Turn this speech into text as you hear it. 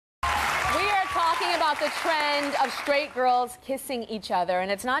about the trend of straight girls kissing each other.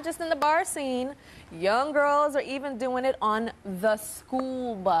 And it's not just in the bar scene. Young girls are even doing it on the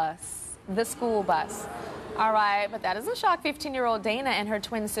school bus. The school bus. All right, but that doesn't shock 15-year-old Dana and her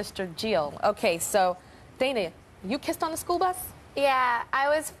twin sister Jill. Okay, so Dana, you kissed on the school bus? Yeah, I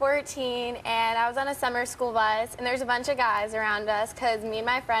was 14 and I was on a summer school bus and there's a bunch of guys around us because me and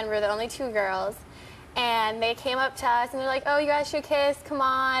my friend were the only two girls. And they came up to us and they're like, oh, you guys should kiss, come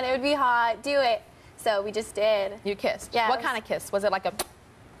on, it would be hot, do it. So we just did. You kissed? Yeah. What kind of kiss? Was it like a,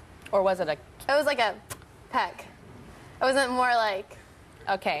 or was it a? It was like a peck. It wasn't more like,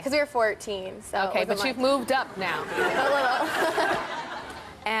 okay. because we were 14, so. Okay, but you've moved up now. A little.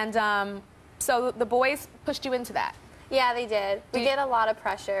 And so the boys pushed you into that? Yeah, they did. We get a lot of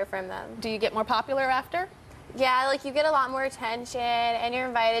pressure from them. Do you get more popular after? Yeah, like you get a lot more attention and you're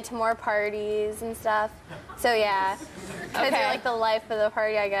invited to more parties and stuff. So yeah, because you're like the life of the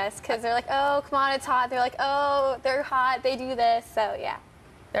party, I guess. Because they're like, oh, come on, it's hot. They're like, oh, they're hot, they do this. So yeah.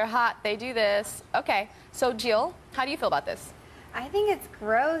 They're hot, they do this. Okay, so Jill, how do you feel about this? I think it's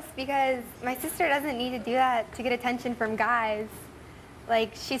gross because my sister doesn't need to do that to get attention from guys.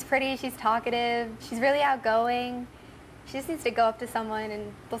 Like, she's pretty, she's talkative, she's really outgoing. She just needs to go up to someone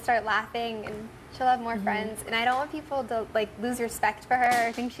and they'll start laughing and she'll have more friends. And I don't want people to like lose respect for her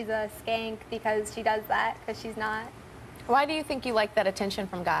or think she's a skank because she does that, because she's not. Why do you think you like that attention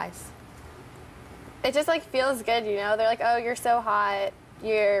from guys? It just like feels good, you know? They're like, oh, you're so hot.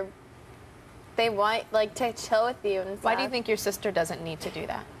 They want like to chill with you and stuff. Why do you think your sister doesn't need to do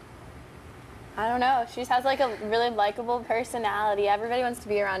that? I don't know. She just has like a really likable personality. Everybody wants to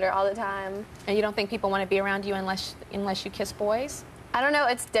be around her all the time. And you don't think people want to be around you unless you kiss boys? I don't know.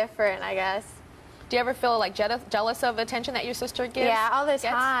 It's different, I guess. Do you ever feel like jealous of attention that your sister gives? Yeah, all the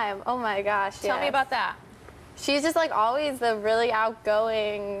time. Oh my gosh. Tell me about that. She's just like always the really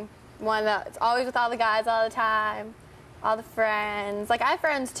outgoing one that's always with all the guys all the time, all the friends. Like I have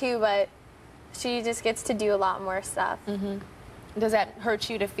friends too, but she just gets to do a lot more stuff. Does that hurt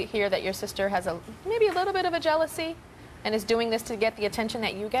you to hear that your sister has maybe a little bit of a jealousy and is doing this to get the attention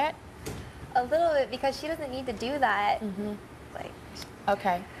that you get? A little bit, because she doesn't need to do that. Like.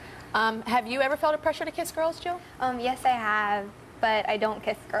 Okay. Have you ever felt a pressure to kiss girls, Jill? Yes, I have, but I don't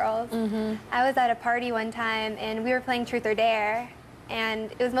kiss girls. I was at a party one time and we were playing Truth or Dare,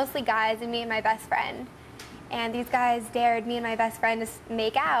 and it was mostly guys and me and my best friend. And these guys dared me and my best friend to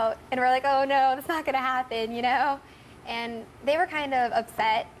make out, and we're like, oh no, that's not gonna happen, you know? And they were kind of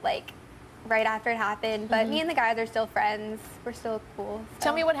upset, like, right after it happened, but me and the guys are still friends. We're still cool. So.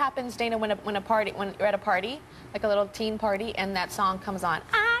 Tell me what happens, Dana, when you're at a party, like a little teen party, and that song comes on.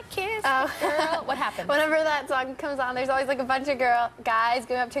 I kissed a girl. What happens? Whenever that song comes on, there's always like a bunch of guys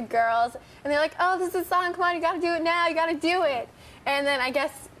going up to girls, and they're like, oh, this is a song, come on, you gotta do it now, you gotta do it. And then I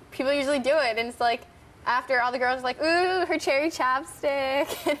guess people usually do it, and it's like, after all the girls are like, ooh, her cherry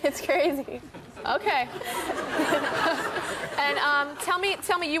chapstick, and it's crazy. Okay. And tell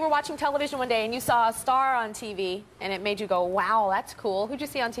me, you were watching television one day and you saw a star on TV and it made you go, wow, that's cool. Who'd you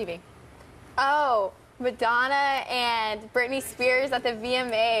see on TV? Oh, Madonna and Britney Spears at the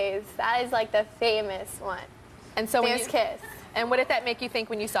VMAs. That is like the famous one. And so famous kiss. And what did that make you think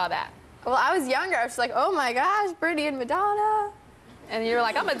when you saw that? Well, I was younger. I was just like, oh my gosh, Britney and Madonna. And you're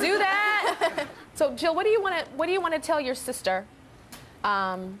like, I'm gonna do that. So Jill, what do you want to tell your sister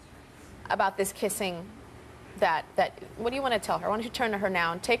about this kissing? What do you want to tell her? Why don't you turn to her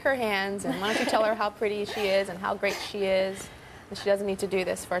now and take her hands, and why don't you tell her how pretty she is and how great she is, and she doesn't need to do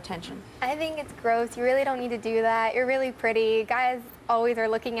this for attention? I think it's gross. You really don't need to do that. You're really pretty. Guys always are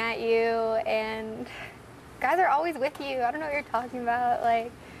looking at you, and guys are always with you. I don't know what you're talking about.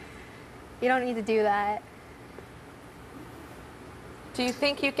 Like, you don't need to do that. Do you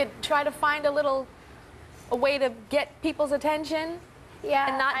think you could try to find a way to get people's attention? Yeah,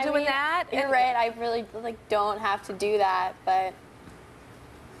 and not doing that? You're right. I really don't have to do that, but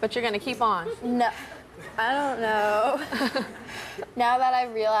you're gonna keep on. No, I don't know. Now that I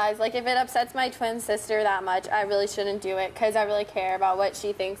realize, like, if it upsets my twin sister that much, I really shouldn't do it because I really care about what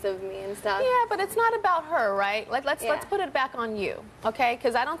she thinks of me and stuff. Yeah, but it's not about her, right? Let's put it back on you, okay?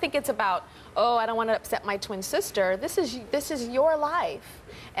 Because I don't think it's about, oh, I don't want to upset my twin sister. This is your life,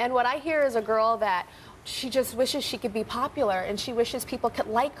 and what I hear is a girl that she just wishes she could be popular, and she wishes people could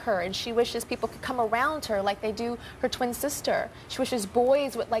like her, and she wishes people could come around her like they do her twin sister. She wishes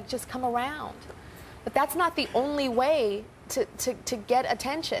boys would just come around. But that's not the only way to get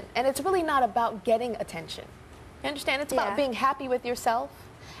attention. And it's really not about getting attention. You understand? It's about being happy with yourself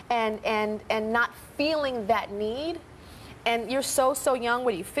and not feeling that need. And you're so young.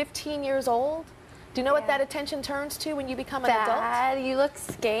 What are you, 15 years old? Do you know what that attention turns to when you become an adult? Dad, you look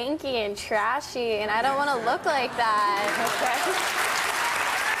skanky and trashy, and I don't want to look like that. Okay.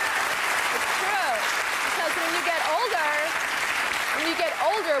 It's true. Because when you get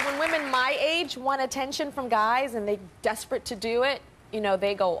older, when women my age want attention from guys and they're desperate to do it, you know,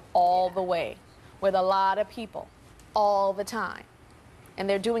 they go all the way with a lot of people all the time. And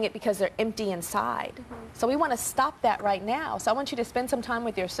they're doing it because they're empty inside. So we want to stop that right now. So I want you to spend some time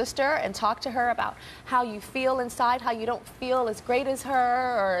with your sister and talk to her about how you feel inside, how you don't feel as great as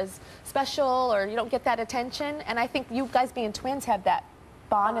her or as special, or you don't get that attention. And I think you guys being twins have that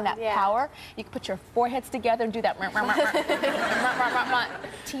bond and that power. You can put your foreheads together and do that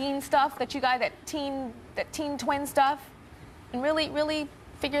teen stuff that you guys, that teen twin stuff, and really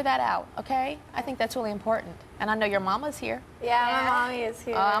figure that out, okay? I think that's really important. And I know your mama's here. Yeah, my mommy is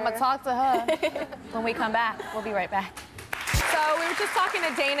here. I'm going to talk to her when we come back. We'll be right back. So we were just talking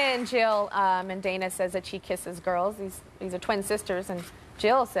to Dana and Jill, and Dana says that she kisses girls. These are twin sisters, and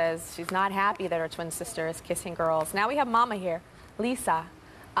Jill says she's not happy that her twin sister is kissing girls. Now we have Mama here, Lisa.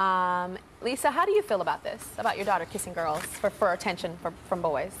 Lisa, how do you feel about this, about your daughter kissing girls for attention from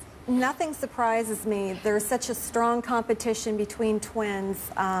boys? Nothing surprises me. There's such a strong competition between twins.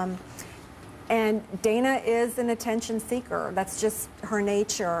 And Dana is an attention seeker. That's just her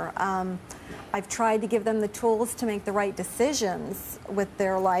nature. I've tried to give them the tools to make the right decisions with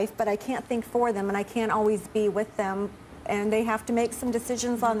their life, but I can't think for them, and I can't always be with them, and they have to make some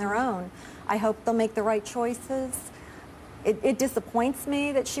decisions on their own. I hope they'll make the right choices. It disappoints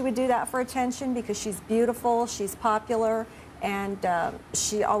me that she would do that for attention, because she's beautiful, she's popular, and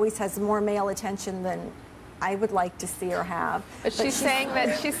she always has more male attention than I would like to see her have. But she's saying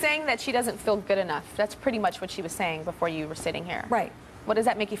that she doesn't feel good enough. That's pretty much what she was saying before you were sitting here. Right. What does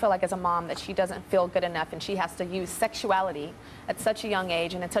that make you feel like as a mom, that she doesn't feel good enough and she has to use sexuality at such a young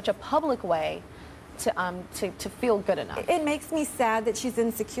age and in such a public way to feel good enough? It makes me sad that she's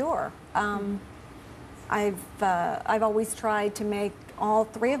insecure. I've always tried to make all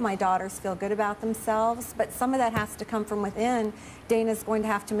three of my daughters feel good about themselves, but some of that has to come from within. Dana's going to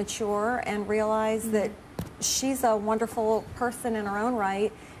have to mature and realize that she's a wonderful person in her own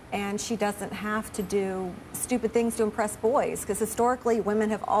right, and she doesn't have to do stupid things to impress boys, because historically women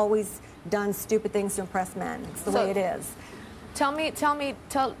have always done stupid things to impress men. It's the way it is. Tell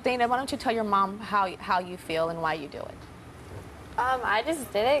Dana, why don't you tell your mom how you feel and why you do it? I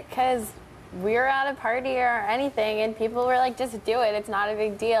just did it because we were at a party or anything, and people were like, just do it, it's not a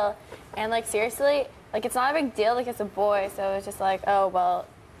big deal. And like, seriously, like, it's not a big deal, like, it's a boy, so it's just like, oh, well,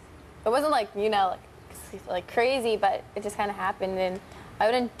 it wasn't like, you know, like crazy, but it just kind of happened, and I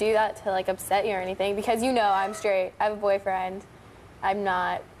wouldn't do that to like upset you or anything, because you know I'm straight, I have a boyfriend, I'm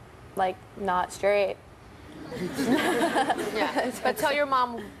not, like, not straight. Yeah, but tell your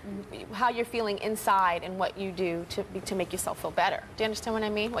mom how you're feeling inside and what you do to make yourself feel better. Do you understand what I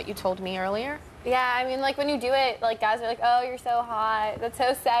mean? What you told me earlier? Yeah, I mean, like, when you do it, like, guys are like, oh, you're so hot, that's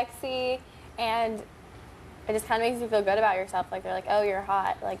so sexy, and it just kind of makes you feel good about yourself. Like, they're like, oh, you're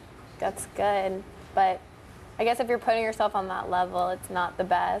hot, like, that's good. But I guess if you're putting yourself on that level, it's not the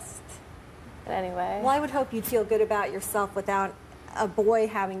best. But anyway. Well, I would hope you'd feel good about yourself without a boy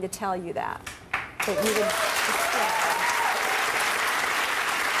having to tell you that. That you would.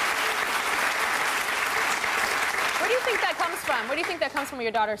 Where do you think that comes from? Where do you think that comes from,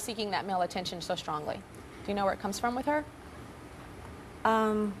 your daughter seeking that male attention so strongly? Do you know where it comes from with her?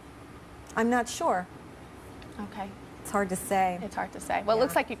 I'm not sure. Okay. It's hard to say. It's hard to say. Well, it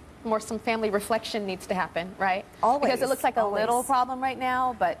looks like some family reflection needs to happen, right? Always. Because it looks like a little problem right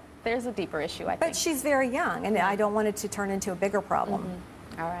now, but there's a deeper issue, I think. But she's very young, and I don't want it to turn into a bigger problem.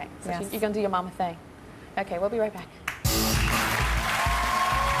 All right. So you're going to do your mama thing. Okay, we'll be right back.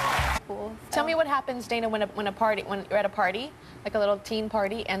 Cool. Tell me what happens, Dana, when you're at a party, like a little teen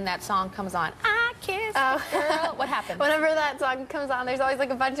party, and that song comes on. I kiss a girl. What happens? Whenever that song comes on, there's always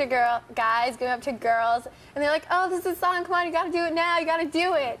like a bunch of guys going up to girls, and they're like, oh, this is a song, come on, you gotta do it now, you gotta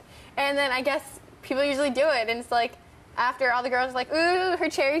do it. And then I guess people usually do it, and it's like, after all the girls are like, ooh, her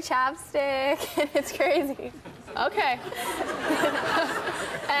cherry chapstick, and it's crazy. Okay.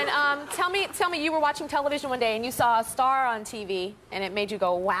 And tell me, you were watching television one day and you saw a star on TV and it made you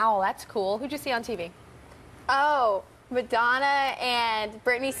go, wow, that's cool. Who'd you see on TV? Oh, Madonna and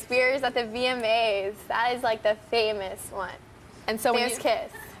Britney Spears at the VMAs. That is like the famous one. And so Famous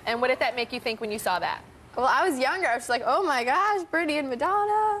kiss. And what did that make you think when you saw that? Well, I was younger. I was just like, oh my gosh, Britney and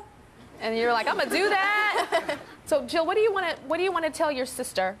Madonna. And you're like, I'm gonna do that. So Jill, what do you want to tell your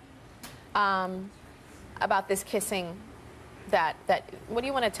sister about this kissing? What do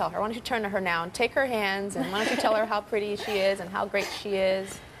you want to tell her? Why don't you turn to her now and take her hands, and why don't you tell her how pretty she is and how great she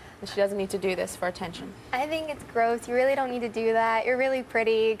is? She doesn't need to do this for attention. I think it's gross. You really don't need to do that. You're really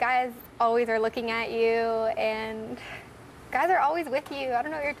pretty. Guys always are looking at you, and guys are always with you. I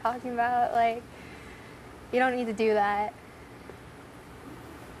don't know what you're talking about. Like, you don't need to do that.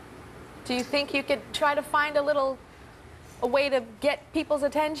 Do you think you could try to find a way to get people's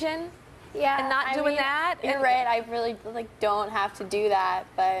attention? Yeah, and not doing that? You're right. I really don't have to do that,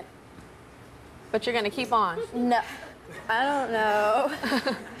 but you're gonna keep on. No, I don't know.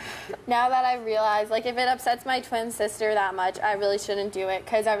 Now that I realize, if it upsets my twin sister that much, I really shouldn't do it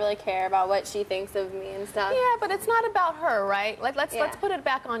because I really care about what she thinks of me and stuff. Yeah, but it's not about her, right? Let's put it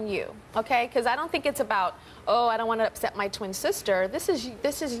back on you, okay? Because I don't think it's about, oh, I don't want to upset my twin sister. This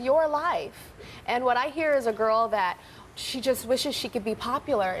is your life, and what I hear is a girl that she just wishes she could be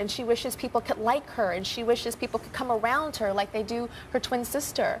popular, and she wishes people could like her, and she wishes people could come around her like they do her twin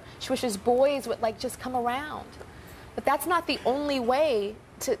sister. She wishes boys would just come around. But that's not the only way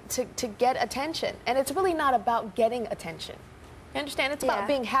to get attention. And it's really not about getting attention. You understand? It's about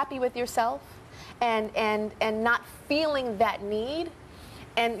being happy with yourself and not feeling that need.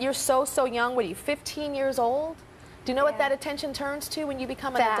 And you're so young. What are you, 15 years old? Do you know what that attention turns to when you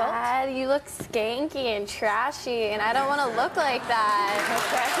become an adult? Dad, you look skanky and trashy, and I don't want to look like that.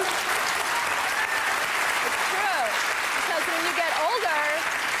 Okay. It's true. Because when you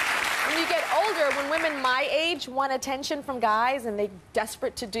get older, when women my age want attention from guys and they're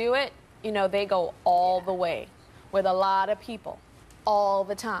desperate to do it, they go all the way with a lot of people all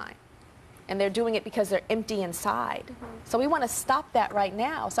the time. And they're doing it because they're empty inside. So we want to stop that right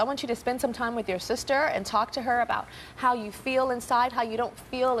now. So I want you to spend some time with your sister and talk to her about how you feel inside, how you don't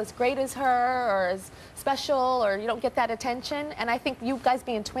feel as great as her or as special, or you don't get that attention. And I think you guys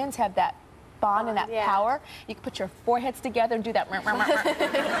being twins have that bond and that power. You can put your foreheads together and do that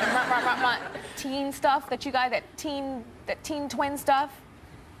teen stuff that you guys, that teen twin stuff,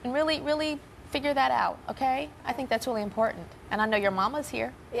 and really figure that out, okay? I think that's really important. And I know your mama's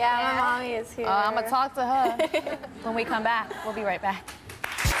here. Yeah, my mommy is here. I'm going to talk to her when we come back. We'll be right back.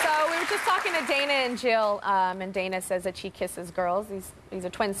 So we were just talking to Dana and Jill, and Dana says that she kisses girls. These are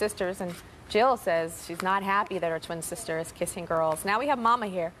twin sisters, and Jill says she's not happy that her twin sister is kissing girls. Now we have Mama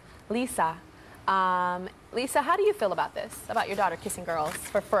here, Lisa. Lisa, how do you feel about this, about your daughter kissing girls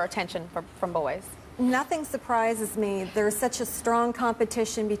for attention from boys? Nothing surprises me. There's such a strong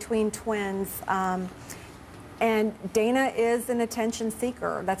competition between twins. And Dana is an attention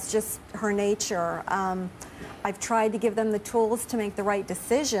seeker. That's just her nature. I've tried to give them the tools to make the right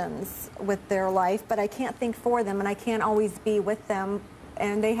decisions with their life, but I can't think for them, and I can't always be with them,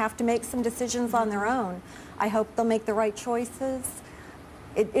 and they have to make some decisions on their own. I hope they'll make the right choices.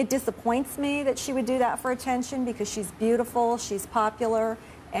 It disappoints me that she would do that for attention because she's beautiful, she's popular,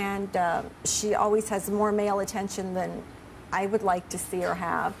 and she always has more male attention than I would like to see her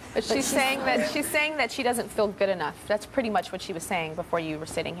have. But she's saying that she doesn't feel good enough. That's pretty much what she was saying before you were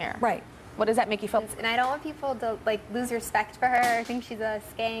sitting here. Right. What does that make you feel? And I don't want people to lose respect for her or think she's a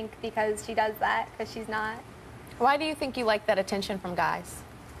skank because she does that, because she's not. Why do you think you like that attention from guys?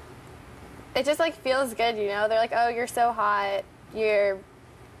 It just feels good, They're like, oh, you're so hot.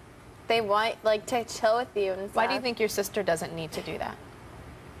 They want to chill with you and stuff. Why do you think your sister doesn't need to do that?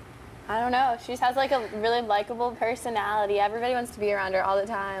 I don't know. She just has a really likable personality. Everybody wants to be around her all the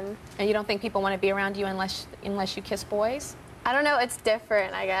time. And you don't think people want to be around you unless you kiss boys? I don't know. It's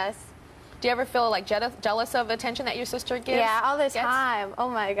different, I guess. Do you ever feel jealous of the attention that your sister gives? Yeah, all the time. Oh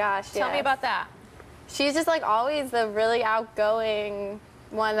my gosh. Tell me about that. She's just always the really outgoing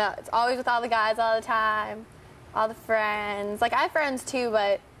one that's always with all the guys all the time, all the friends. I have friends too,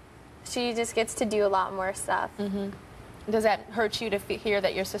 but she just gets to do a lot more stuff. Mm-hmm. Does that hurt you to hear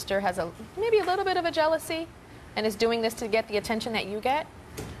that your sister has maybe a little bit of a jealousy and is doing this to get the attention that you get?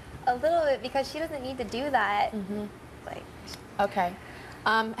 A little bit, because she doesn't need to do that. Mm-hmm. Okay.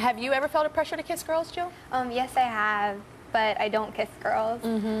 Have you ever felt a pressure to kiss girls, Jill? Yes, I have, but I don't kiss girls.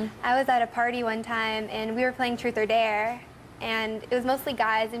 Mm-hmm. I was at a party one time, and we were playing Truth or Dare, and it was mostly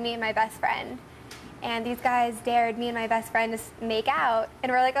guys and me and my best friend. And these guys dared me and my best friend to make out,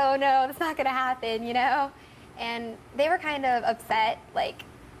 and we're like, oh no, that's not gonna happen, And they were kind of upset,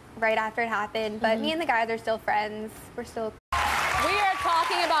 right after it happened, but me and the guys are still friends. We're still... We are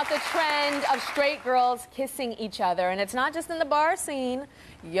talking about the trend of straight girls kissing each other, and it's not just in the bar scene.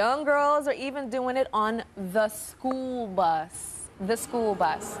 Young girls are even doing it on the school bus. The school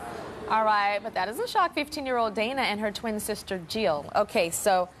bus. All right, but that doesn't shock 15-year-old Dana and her twin sister, Jill. Okay,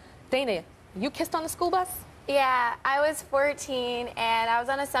 so, Dana, you kissed on the school bus? Yeah, I was 14, and I was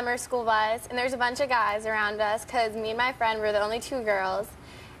on a summer school bus, and there's a bunch of guys around us because me and my friend were the only two girls.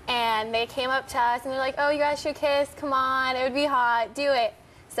 And they came up to us, and they're like, oh, you guys should kiss. Come on. It would be hot. Do it.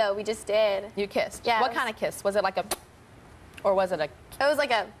 So we just did. You kissed? Yeah. What kind of kiss? Was it like a, or was it a? It was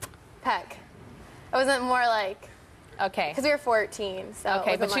like a peck. It wasn't more like, Okay. because we were 14, so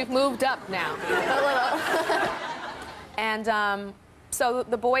Okay, but you've moved up now. a little. And so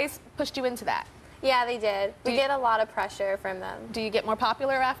the boys pushed you into that. Yeah, they did. We get a lot of pressure from them. Do you get more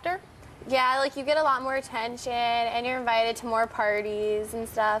popular after? Yeah, like you get a lot more attention, and you're invited to more parties and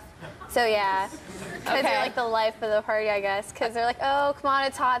stuff. So yeah, because Okay. you're like the life of the party, I guess. Because they're like, oh, come on,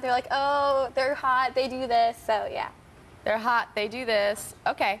 it's hot. They're like, oh, they're hot. They do this. So yeah. They're hot, they do this.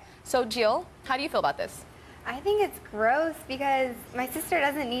 Okay, so Jill, how do you feel about this? I think it's gross because my sister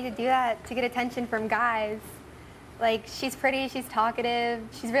doesn't need to do that to get attention from guys. Like, she's pretty, she's talkative,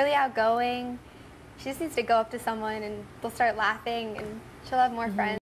 she's really outgoing. She just needs to go up to someone and they'll start laughing and she'll have more friends.